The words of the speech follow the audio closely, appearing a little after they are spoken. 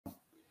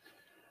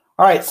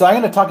All right, so I'm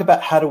going to talk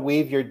about how to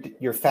weave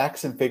your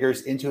facts and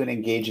figures into an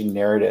engaging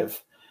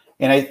narrative.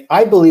 And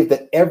I believe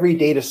that every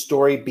data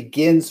story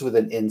begins with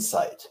an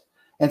insight.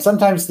 And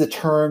sometimes the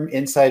term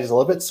insight is a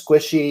little bit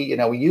squishy. You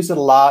know, we use it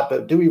a lot,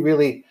 but do we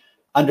really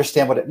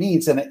understand what it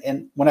means?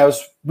 And when I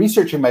was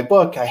researching my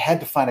book, I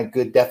had to find a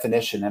good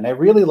definition. And I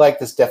really like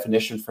this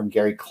definition from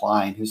Gary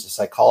Klein, who's a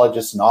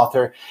psychologist and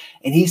author.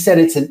 And he said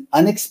it's an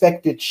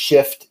unexpected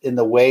shift in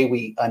the way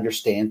we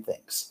understand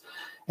things.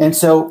 And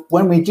so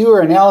when we do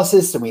our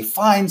analysis and we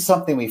find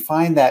something, we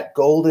find that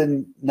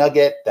golden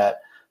nugget,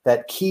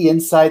 that key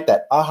insight,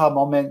 that aha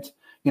moment,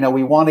 you know,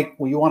 we want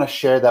to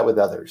share that with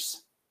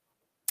others.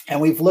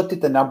 And we've looked at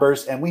the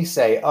numbers and we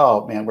say,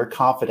 oh man, we're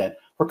confident.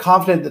 We're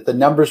confident that the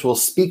numbers will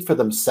speak for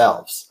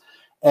themselves.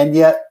 And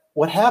yet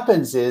what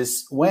happens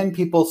is when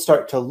people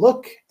start to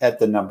look at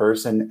the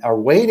numbers and are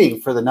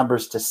waiting for the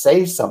numbers to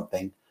say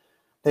something,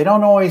 they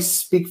don't always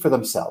speak for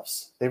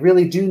themselves. They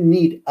really do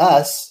need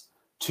us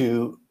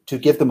to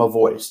give them a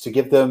voice, to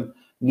give them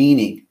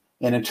meaning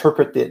and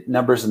interpret the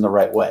numbers in the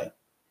right way.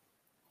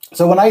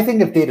 So when I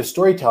think of data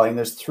storytelling,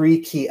 there's three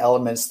key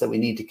elements that we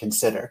need to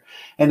consider.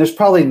 And there's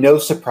probably no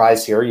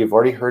surprise here. You've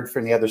already heard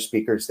from the other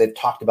speakers. They've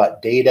talked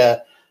about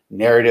data,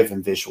 narrative,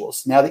 and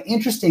visuals. Now, the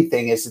interesting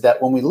thing is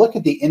that when we look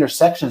at the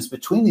intersections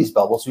between these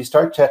bubbles, we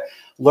start to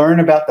learn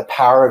about the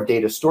power of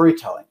data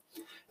storytelling.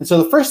 And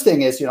so the first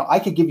thing is, you know, I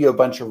could give you a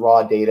bunch of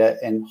raw data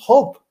and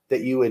hope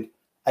that you would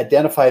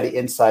identify the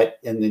insight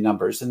in the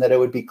numbers and that it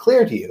would be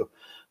clear to you.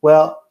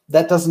 Well,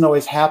 that doesn't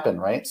always happen,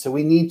 right? So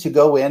we need to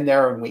go in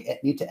there and we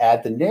need to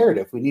add the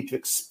narrative. We need to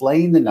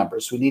explain the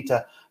numbers. We need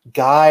to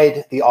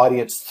guide the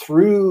audience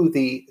through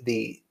the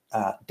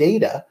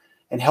data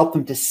and help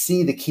them to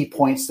see the key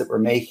points that we're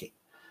making.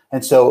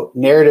 And so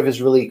narrative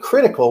is really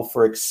critical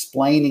for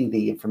explaining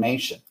the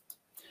information.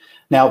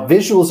 Now,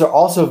 visuals are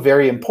also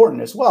very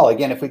important as well.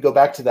 Again, if we go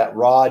back to that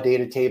raw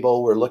data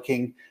table, we're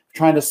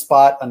trying to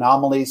spot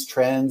anomalies,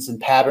 trends, and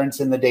patterns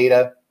in the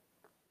data.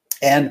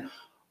 And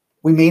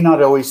we may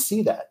not always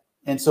see that.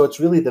 And so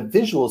it's really the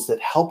visuals that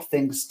help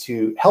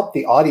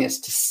the audience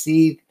to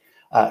see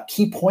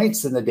key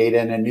points in the data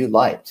in a new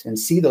light and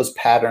see those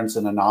patterns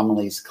and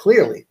anomalies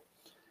clearly.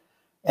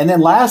 And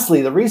then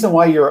lastly, the reason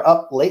why you're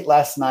up late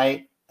last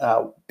night,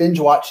 binge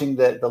watching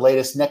the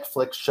latest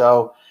Netflix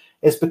show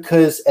is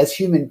because as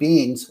human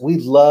beings, we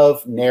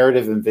love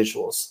narrative and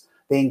visuals.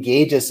 They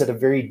engage us at a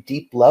very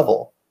deep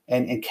level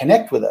and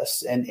connect with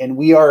us. And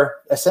we are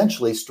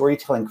essentially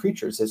storytelling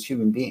creatures as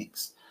human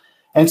beings.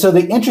 And so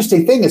the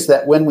interesting thing is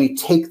that when we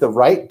take the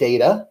right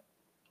data,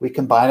 we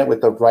combine it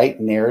with the right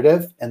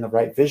narrative and the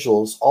right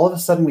visuals, all of a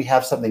sudden we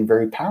have something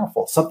very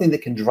powerful, something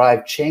that can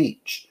drive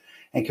change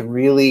and can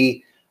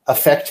really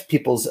affect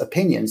people's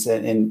opinions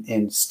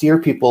and steer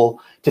people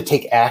to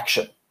take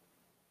action.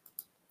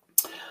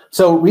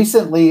 So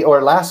recently,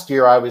 or last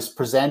year, I was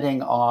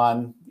presenting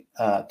on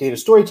data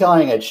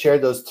storytelling. I'd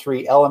shared those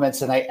three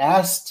elements, and I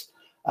asked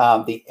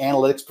the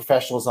analytics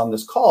professionals on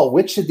this call,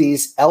 which of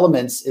these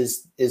elements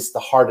is the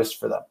hardest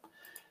for them?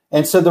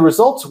 And so the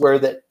results were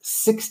that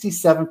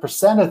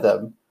 67% of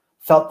them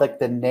felt like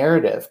the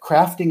narrative,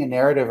 crafting a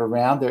narrative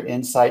around their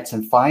insights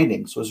and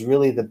findings was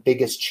really the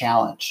biggest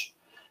challenge.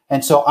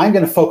 And so I'm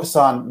going to focus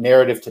on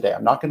narrative today.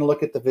 I'm not going to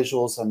look at the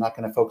visuals. I'm not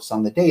going to focus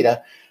on the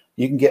data.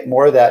 You can get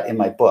more of that in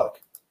my book.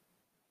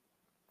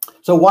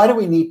 So why do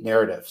we need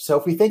narrative? So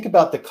if we think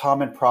about the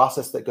common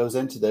process that goes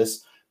into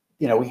this,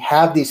 you know, we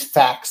have these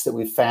facts that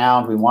we've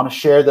found. We want to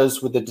share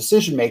those with the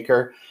decision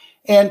maker.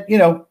 And, you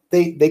know,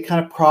 they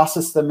kind of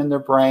process them in their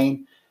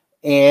brain.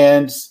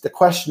 And the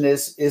question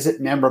is it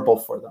memorable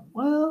for them?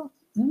 Well,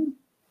 you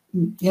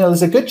know,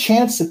 there's a good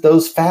chance that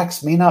those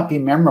facts may not be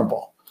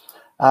memorable.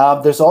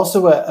 There's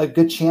also a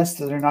good chance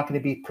that they're not going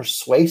to be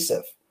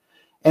persuasive.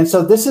 And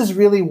so this is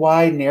really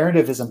why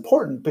narrative is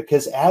important,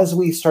 because as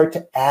we start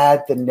to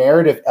add the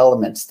narrative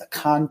elements, the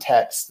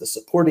context, the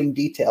supporting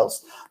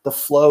details, the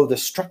flow, the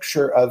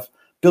structure of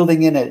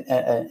building in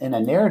a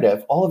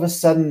narrative, all of a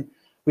sudden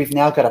we've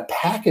now got a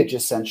package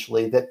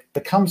essentially that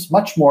becomes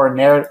much more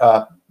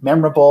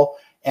memorable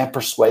and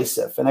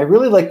persuasive. And I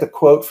really like the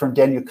quote from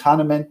Daniel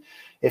Kahneman,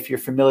 if you're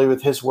familiar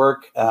with his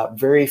work,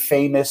 very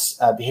famous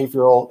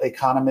behavioral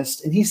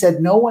economist. And he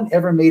said, no one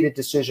ever made a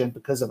decision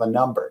because of a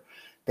number.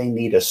 They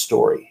need a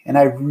story. And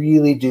I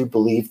really do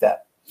believe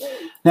that.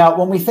 Now,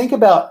 when we think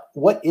about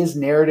what is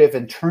narrative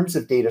in terms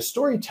of data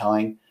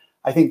storytelling,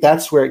 I think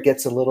that's where it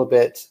gets a little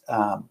bit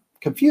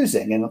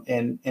confusing.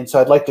 And so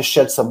I'd like to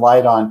shed some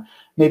light on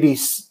maybe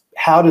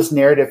how does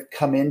narrative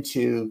come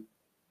into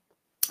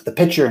the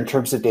picture in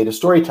terms of data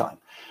storytelling?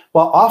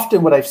 Well,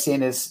 often what I've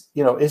seen is,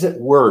 you know, is it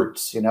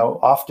words? You know,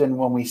 often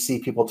when we see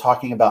people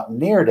talking about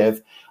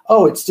narrative,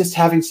 oh, it's just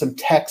having some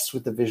text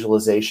with the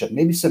visualization,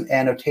 maybe some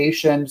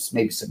annotations,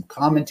 maybe some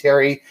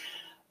commentary.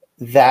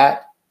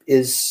 That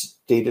is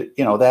data,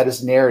 you know, that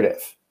is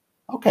narrative.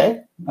 Okay,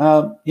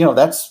 you know,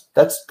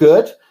 that's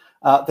good.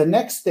 The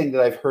next thing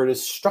that I've heard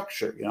is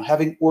structure, you know,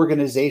 having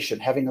organization,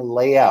 having a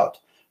layout,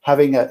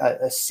 having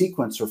a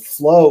sequence or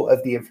flow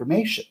of the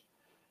information.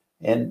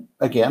 And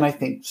again, I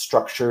think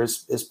structure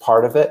is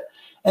part of it.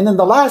 And then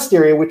the last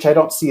area, which I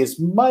don't see as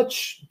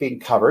much being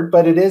covered,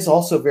 but it is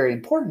also very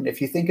important.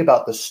 If you think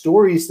about the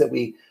stories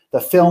the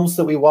films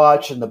that we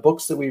watch and the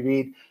books that we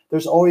read,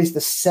 there's always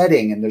the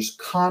setting and there's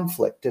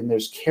conflict and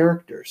there's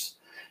characters.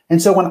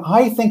 And so when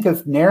I think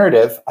of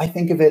narrative, I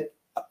think of it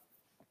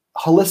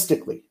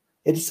holistically.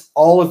 It's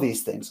all of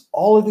these things.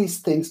 All of these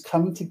things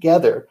coming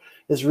together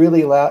is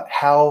really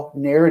how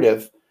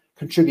narrative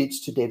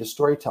contributes to data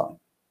storytelling.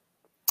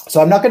 So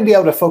I'm not going to be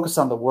able to focus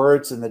on the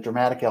words and the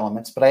dramatic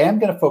elements, but I am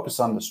going to focus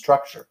on the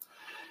structure.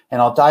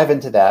 And I'll dive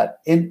into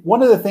that. And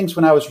one of the things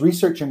when I was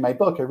researching my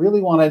book, I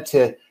really wanted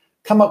to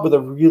come up with a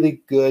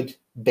really good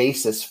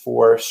basis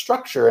for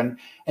structure. And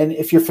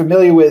if you're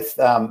familiar with,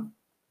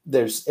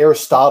 there's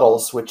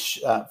Aristotle's,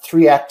 which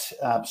 3-act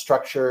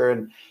structure.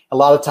 And a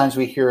lot of times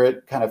we hear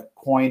it kind of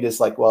coined as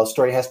like, well, a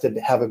story has to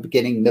have a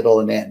beginning, middle,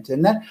 and end.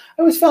 And that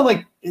I always found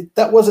like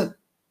that wasn't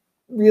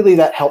really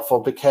that helpful,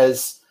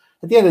 because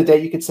at the end of the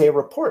day, you could say a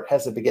report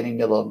has a beginning,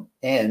 middle, and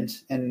end,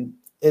 and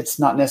it's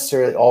not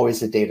necessarily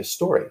always a data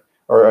story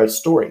or a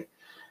story.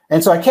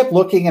 And so I kept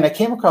looking, and I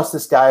came across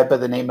this guy by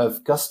the name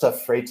of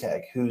Gustav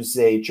Freytag, who's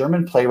a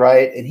German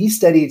playwright, and he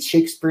studied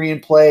Shakespearean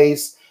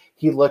plays.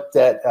 He looked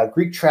at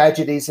Greek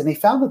tragedies, and he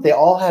found that they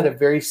all had a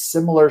very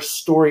similar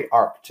story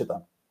arc to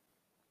them.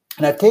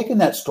 And I've taken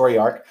that story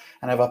arc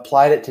and I've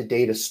applied it to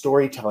data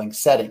storytelling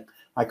setting.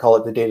 I call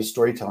it the data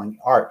storytelling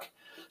arc.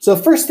 So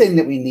the first thing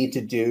that we need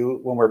to do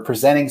when we're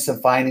presenting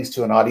some findings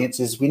to an audience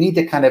is we need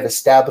to kind of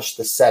establish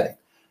the setting.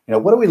 You know,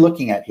 what are we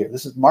looking at here?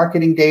 This is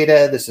marketing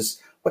data. This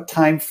is what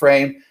time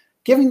frame,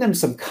 giving them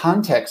some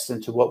context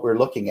into what we're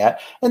looking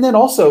at. And then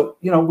also,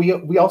 you know,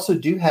 we also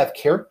do have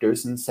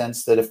characters in the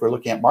sense that if we're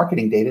looking at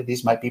marketing data,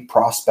 these might be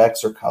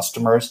prospects or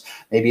customers.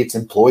 Maybe it's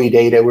employee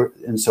data.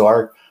 And so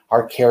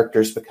our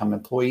characters become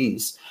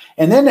employees.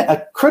 And then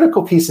a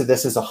critical piece of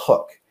this is a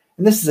hook.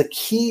 And this is a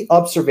key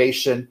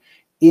observation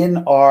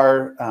in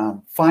our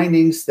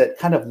findings that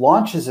kind of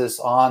launches us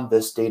on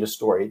this data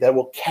story that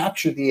will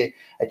capture the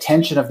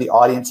attention of the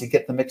audience and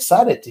get them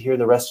excited to hear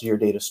the rest of your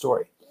data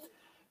story.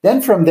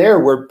 Then from there,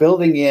 we're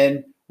building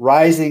in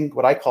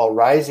what I call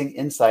rising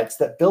insights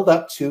that build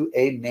up to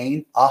a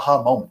main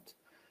aha moment.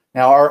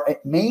 Now, our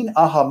main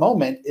aha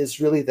moment is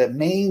really the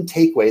main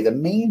takeaway, the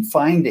main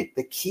finding,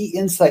 the key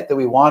insight that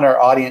we want our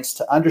audience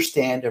to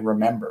understand and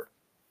remember.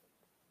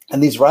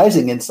 And these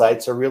rising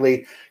insights are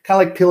really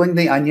kind of like peeling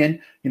the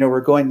onion. You know,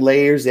 we're going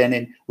layers in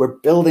and we're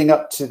building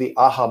up to the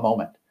aha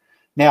moment.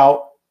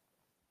 Now,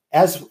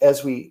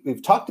 as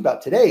we've talked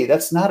about today,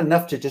 that's not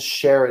enough to just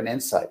share an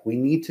insight. We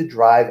need to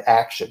drive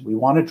action. We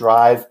want to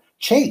drive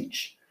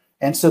change.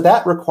 And so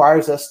that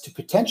requires us to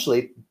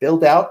potentially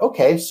build out,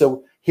 okay,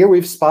 so here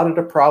we've spotted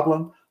a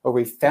problem or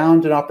we've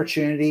found an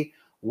opportunity.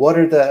 What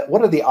are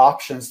the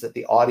options that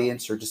the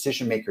audience or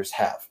decision makers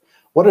have?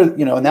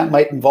 And that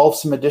might involve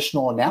some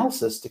additional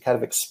analysis to kind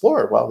of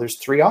explore, well, there's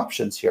 3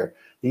 options here.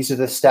 These are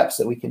the steps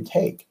that we can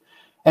take.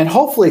 And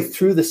hopefully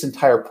through this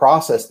entire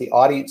process, the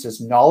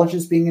audience's knowledge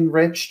is being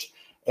enriched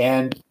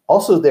and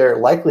also their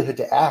likelihood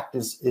to act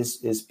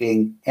is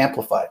being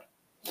amplified.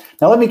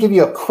 Now, let me give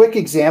you a quick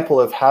example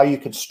of how you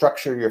could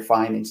structure your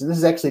findings. And this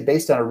is actually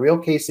based on a real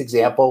case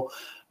example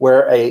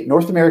where a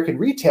North American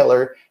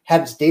retailer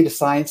had its data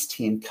science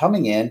team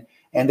coming in,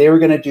 and they were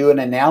going to do an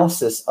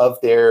analysis of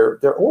their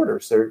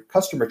orders, their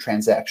customer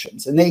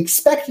transactions. And they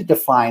expected to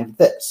find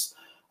this,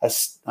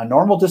 a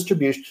normal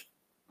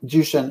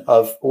distribution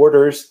of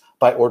orders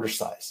by order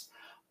size.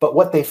 But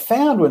what they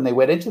found when they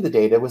went into the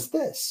data was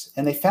this,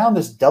 and they found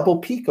this double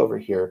peak over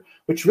here,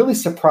 which really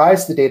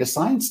surprised the data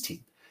science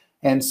team.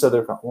 And so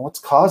they're going, well, what's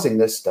causing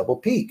this double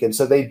peak? And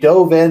so they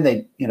dove in,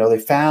 they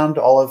found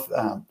all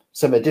of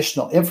some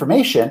additional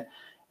information.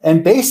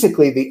 And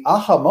basically the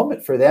aha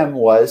moment for them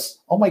was,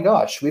 oh my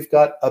gosh, we've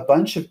got a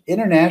bunch of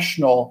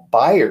international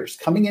buyers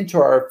coming into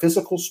our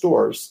physical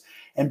stores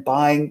and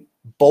buying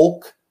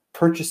bulk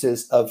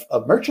purchases of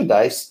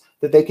merchandise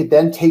that they could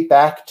then take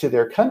back to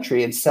their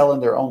country and sell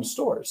in their own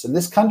stores. And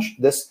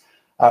this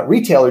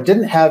retailer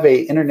didn't have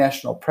an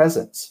international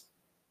presence.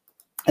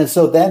 And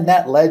so then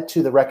that led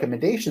to the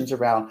recommendations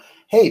around,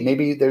 hey,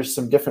 maybe there's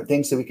some different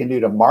things that we can do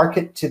to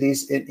market to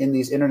these in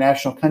these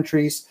international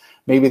countries.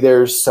 Maybe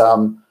there's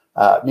some,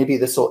 maybe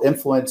this will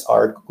influence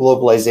our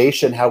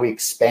globalization, how we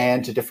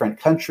expand to different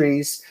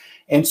countries.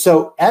 And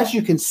so as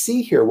you can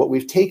see here, what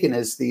we've taken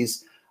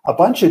is a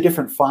bunch of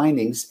different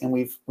findings, and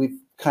we've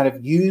kind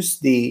of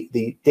used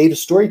the data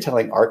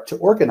storytelling arc to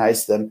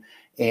organize them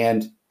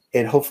and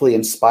hopefully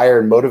inspire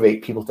and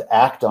motivate people to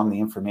act on the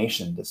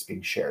information that's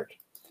being shared.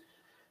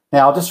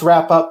 Now, I'll just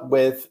wrap up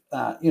with,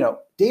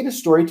 data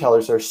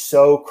storytellers are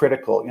so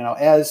critical.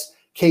 As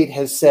Kate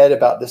has said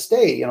about this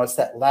day, it's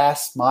that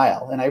last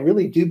mile. And I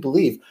really do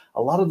believe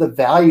a lot of the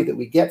value that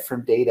we get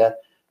from data,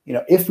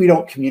 if we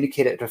don't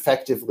communicate it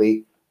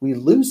effectively, we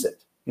lose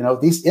it.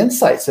 These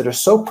insights that are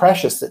so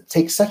precious, that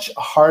take such a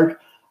hard,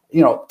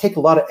 take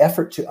a lot of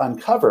effort to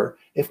uncover,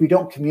 if we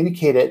don't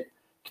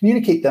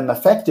communicate them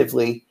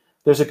effectively,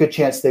 there's a good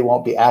chance they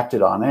won't be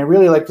acted on. And I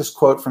really like this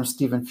quote from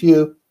Stephen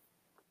Few,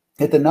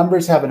 that the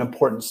numbers have an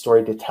important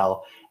story to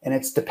tell, and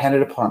it's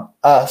dependent upon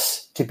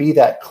us to be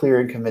that clear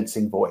and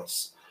convincing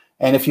voice.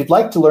 And if you'd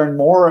like to learn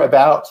more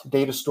about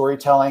data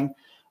storytelling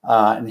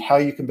and how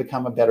you can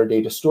become a better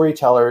data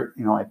storyteller,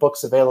 my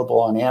book's available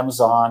on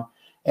Amazon.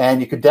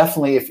 And you could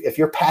definitely, if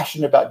you're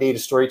passionate about data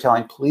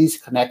storytelling, please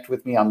connect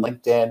with me on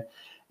LinkedIn.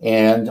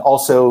 And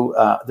also,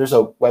 there's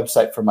a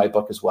website for my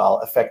book as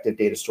well,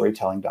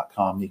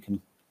 effectivedatastorytelling.com. You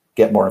can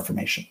get more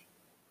information.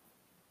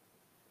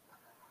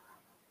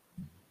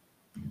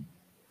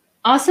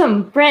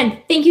 Awesome.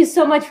 Brent, thank you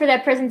so much for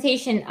that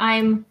presentation.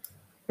 I'm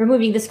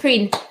removing the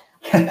screen.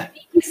 Thank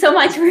you so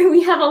much.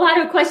 We have a lot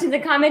of questions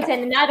and comments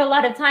and not a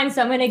lot of time,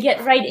 so I'm going to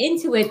get right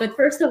into it. But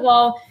first of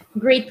all,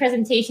 great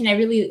presentation. I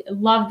really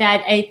love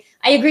that. I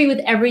agree with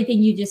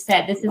everything you just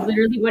said. This is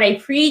literally what I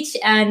preach,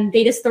 and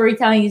data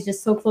storytelling is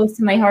just so close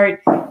to my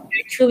heart. I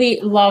truly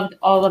loved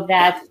all of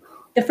that.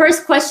 The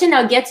first question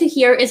I'll get to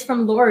here is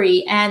from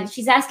Lori, and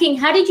she's asking,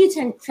 how did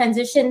you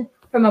transition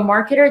from a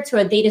marketer to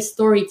a data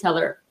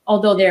storyteller,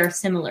 although they're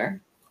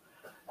similar?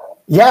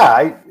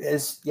 Yeah,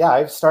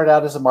 I started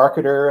out as a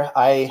marketer.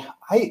 I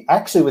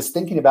actually was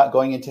thinking about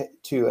going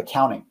into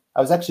accounting.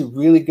 I was actually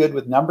really good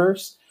with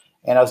numbers,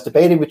 and I was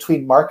debating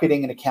between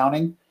marketing and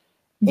accounting.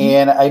 Mm-hmm.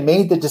 And I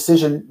made the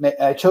decision.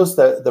 I chose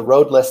the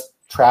road less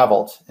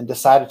traveled and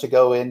decided to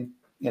go in,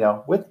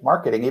 with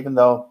marketing, even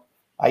though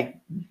a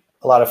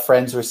lot of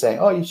friends were saying,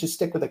 "Oh, you should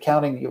stick with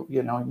accounting.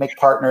 You make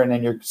partner, and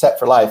then you're set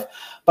for life."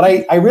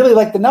 But I really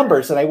liked the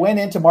numbers, and I went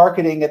into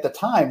marketing at the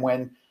time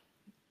when,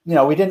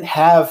 we didn't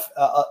have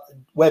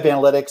web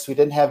analytics, we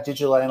didn't have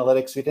digital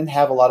analytics, we didn't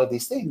have a lot of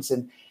these things,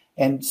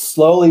 and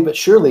slowly but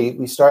surely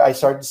I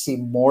started to see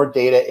more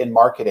data in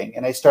marketing,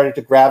 and I started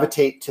to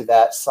gravitate to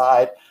that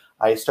side.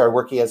 I started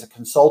working as a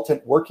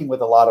consultant, working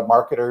with a lot of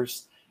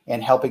marketers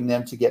and helping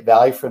them to get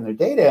value from their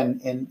data,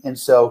 and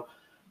so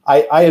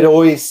I had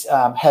always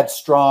had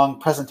strong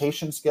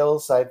presentation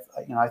skills. I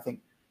think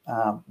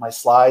my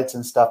slides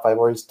and stuff, I've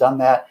always done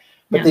that,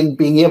 but then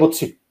being able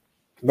to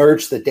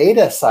merge the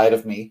data side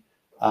of me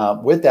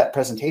with that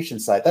presentation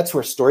side, that's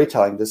where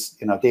storytelling,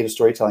 data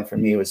storytelling for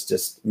me was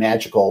just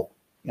magical.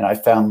 I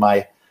found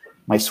my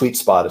sweet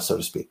spot, so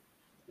to speak.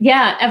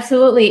 Yeah,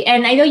 absolutely.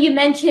 And I know you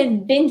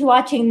mentioned binge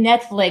watching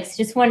Netflix.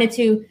 Just wanted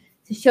to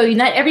show you,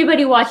 not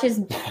everybody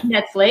watches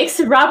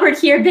Netflix. Robert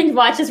here binge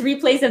watches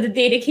replays of the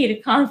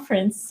Datacated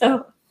conference.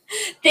 So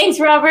thanks,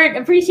 Robert.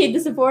 Appreciate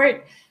the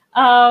support.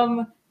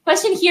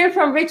 Question here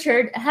from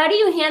Richard. How do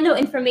you handle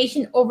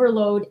information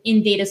overload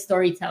in data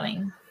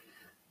storytelling?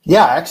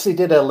 Yeah, I actually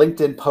did a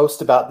LinkedIn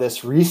post about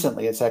this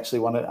recently. It's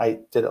actually I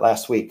did it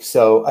last week.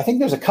 So I think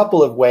there's a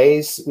couple of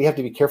ways we have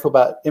to be careful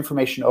about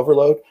information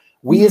overload.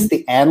 We as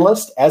the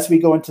analyst, as we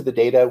go into the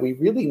data, we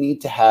really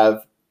need to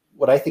have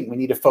what I think we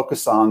need to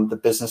focus on the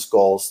business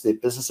goals, the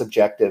business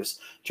objectives,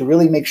 to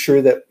really make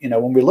sure that,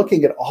 when we're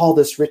looking at all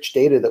this rich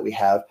data that we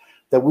have,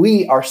 that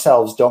we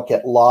ourselves don't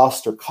get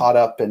lost or caught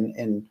up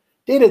in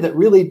data that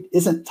really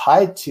isn't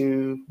tied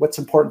to what's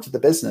important to the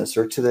business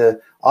or to the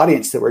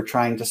audience that we're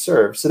trying to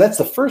serve. So that's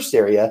the first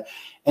area.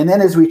 And then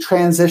as we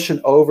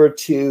transition over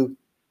to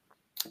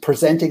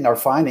presenting our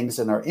findings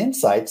and our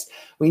insights,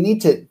 we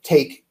need to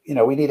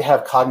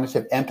have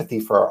cognitive empathy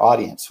for our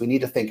audience. We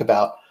need to think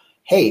about,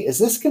 hey, is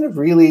this going to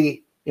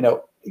really,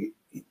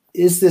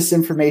 is this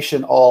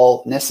information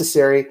all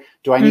necessary?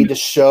 Do I need to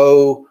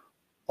show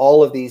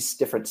all of these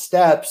different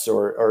steps,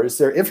 or is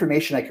there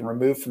information I can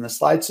remove from the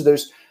slide? So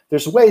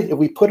there's a way if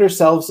we put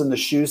ourselves in the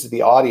shoes of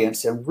the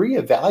audience and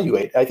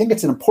reevaluate. I think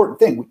it's an important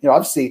thing.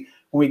 Obviously,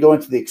 when we go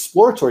into the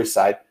exploratory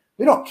side,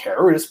 we don't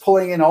care. We're just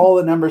pulling in all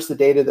the numbers, the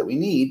data that we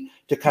need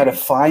to kind of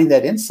find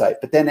that insight.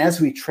 But then as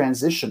we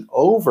transition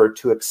over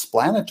to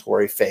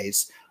explanatory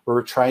phase, where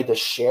we're trying to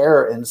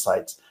share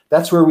insights,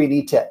 that's where we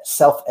need to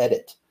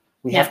self-edit.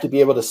 We have to be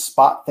able to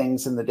spot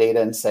things in the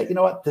data and say, you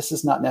know what, this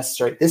is not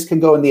necessary. This can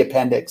go in the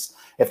appendix.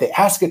 If they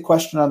ask a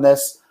question on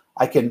this,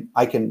 I can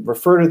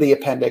refer to the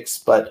appendix.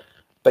 But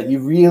you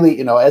really,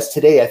 as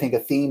today, I think a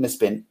theme has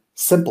been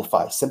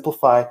simplify,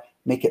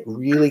 make it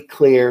really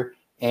clear.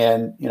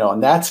 And,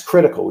 and that's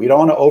critical. We don't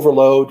want to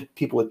overload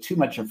people with too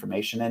much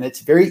information. And it's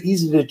very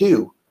easy to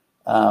do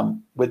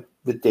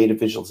with data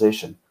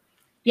visualization.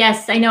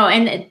 Yes, I know.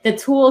 And the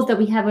tools that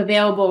we have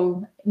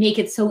available make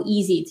it so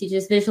easy to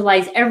just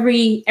visualize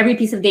every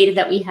piece of data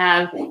that we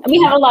have. And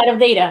we have a lot of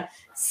data.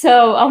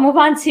 So I'll move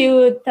on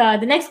to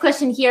the next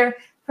question here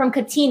from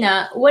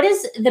Katina. What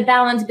is the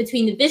balance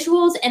between the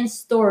visuals and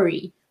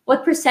story?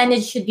 What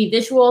percentage should be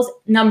visuals,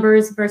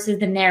 numbers versus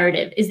the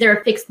narrative? Is there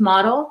a fixed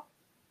model?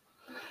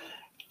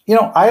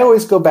 I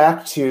always go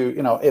back to,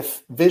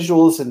 if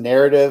visuals and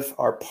narrative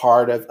are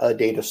part of a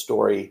data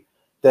story,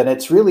 then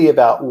it's really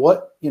about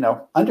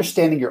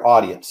understanding your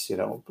audience.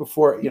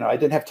 Before, I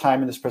didn't have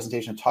time in this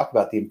presentation to talk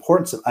about the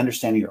importance of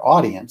understanding your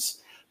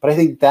audience, but I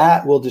think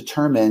that will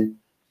determine,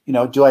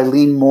 do I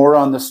lean more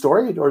on the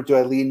story or do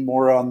I lean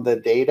more on the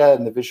data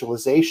and the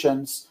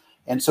visualizations?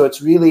 And so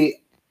it's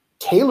really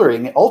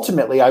tailoring.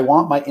 Ultimately, I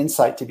want my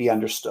insight to be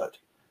understood,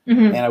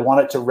 and I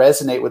want it to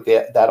resonate with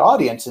that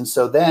audience. And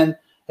so then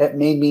it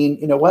may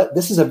mean,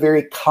 this is a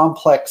very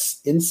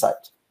complex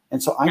insight.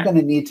 And so I'm going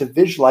to need to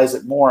visualize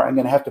it more. I'm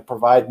going to have to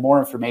provide more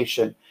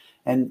information.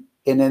 And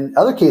in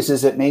other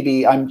cases, it may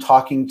be I'm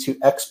talking to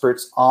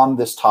experts on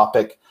this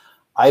topic.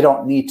 I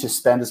don't need to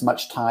spend as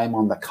much time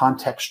on the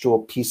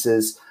contextual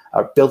pieces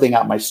or building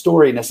out my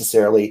story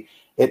necessarily.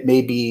 It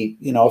may be,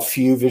 a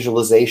few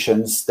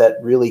visualizations that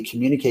really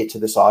communicate to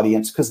this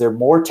audience because they're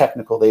more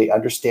technical. They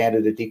understand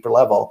at a deeper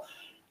level.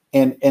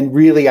 And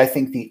really, I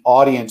think the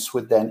audience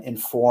would then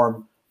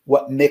inform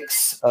what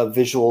mix of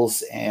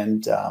visuals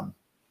and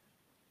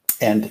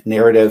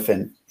narrative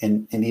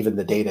and even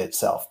the data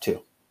itself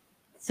too.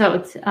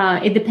 So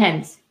it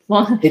depends.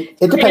 Well, it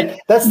depends.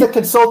 That's the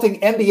consulting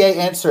MBA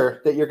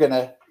answer that you're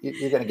gonna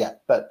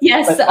get. But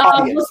yes, but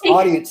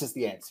audience is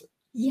the answer.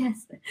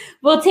 Yes,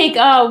 we'll take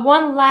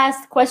one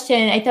last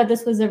question. I thought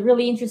this was a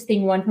really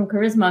interesting one from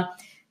Charisma.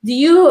 Do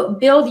you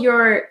build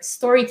your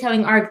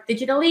storytelling arc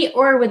digitally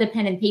or with a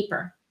pen and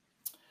paper?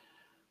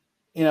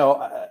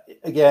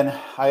 Again,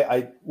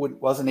 I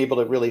wasn't able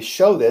to really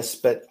show this,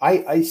 but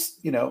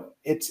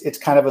it's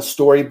kind of a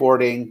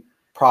storyboarding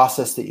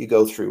process that you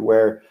go through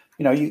where,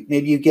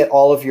 maybe you get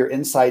all of your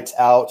insights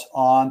out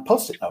on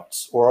Post-it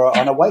notes or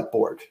on a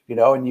whiteboard,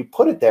 and you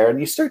put it there and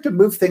you start to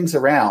move things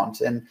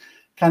around and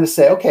kind of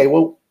say, okay,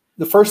 well,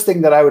 the first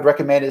thing that I would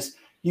recommend is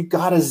you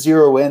got to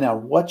zero in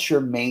on what's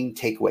your main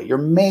takeaway,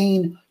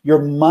 your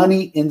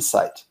money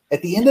insight.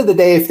 At the end of the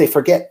day, if they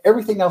forget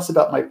everything else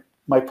about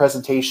my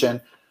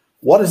presentation,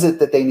 what is it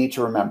that they need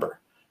to remember?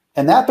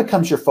 And that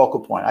becomes your focal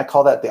point. I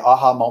call that the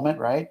aha moment,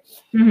 right?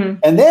 Mm-hmm.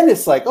 And then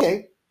it's like,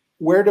 okay,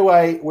 where do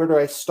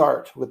I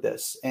start with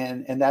this?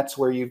 And that's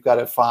where you've got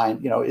to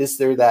find, is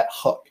there that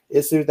hook?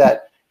 Is there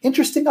that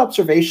interesting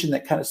observation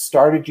that kind of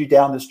started you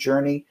down this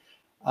journey?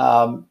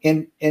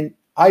 And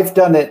I've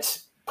done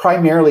it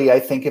primarily, I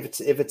think, if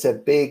it's a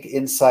big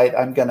insight,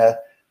 I'm gonna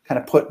kind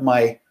of put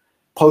my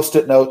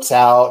Post-it notes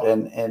out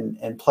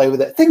and play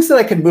with it. Things that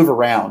I can move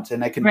around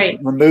and I can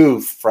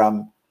remove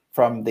from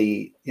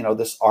the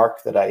this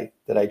arc that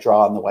I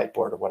draw on the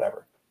whiteboard or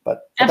whatever.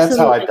 But that's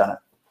how I've done it.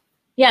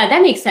 Yeah,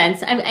 that makes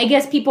sense. I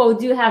guess people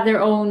do have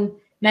their own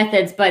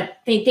methods, but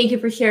thank you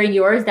for sharing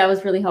yours. That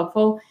was really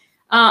helpful.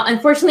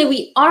 Unfortunately,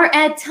 we are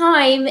at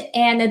time.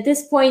 And at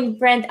this point,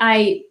 Brent,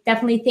 I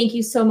definitely thank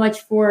you so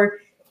much for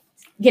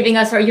giving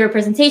us your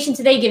presentation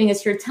today, giving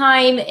us your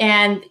time.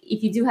 And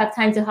if you do have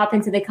time to hop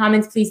into the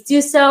comments, please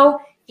do so.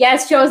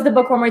 Yes, show us the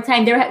book one more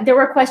time. There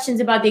were questions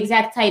about the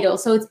exact title.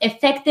 So it's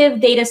Effective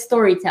Data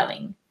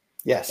Storytelling.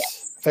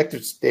 Yes.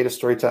 Effective data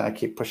storytelling. I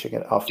keep pushing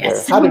it off there.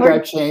 How to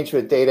drive change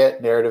with data,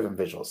 narrative, and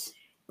visuals.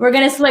 We're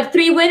going to select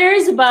 3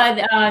 winners, but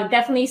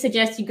definitely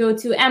suggest you go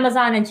to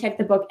Amazon and check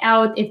the book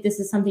out if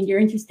this is something you're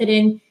interested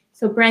in.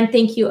 So Brent,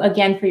 thank you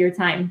again for your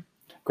time.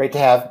 Great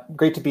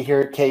to be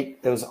here, Kate.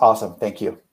 It was awesome. Thank you.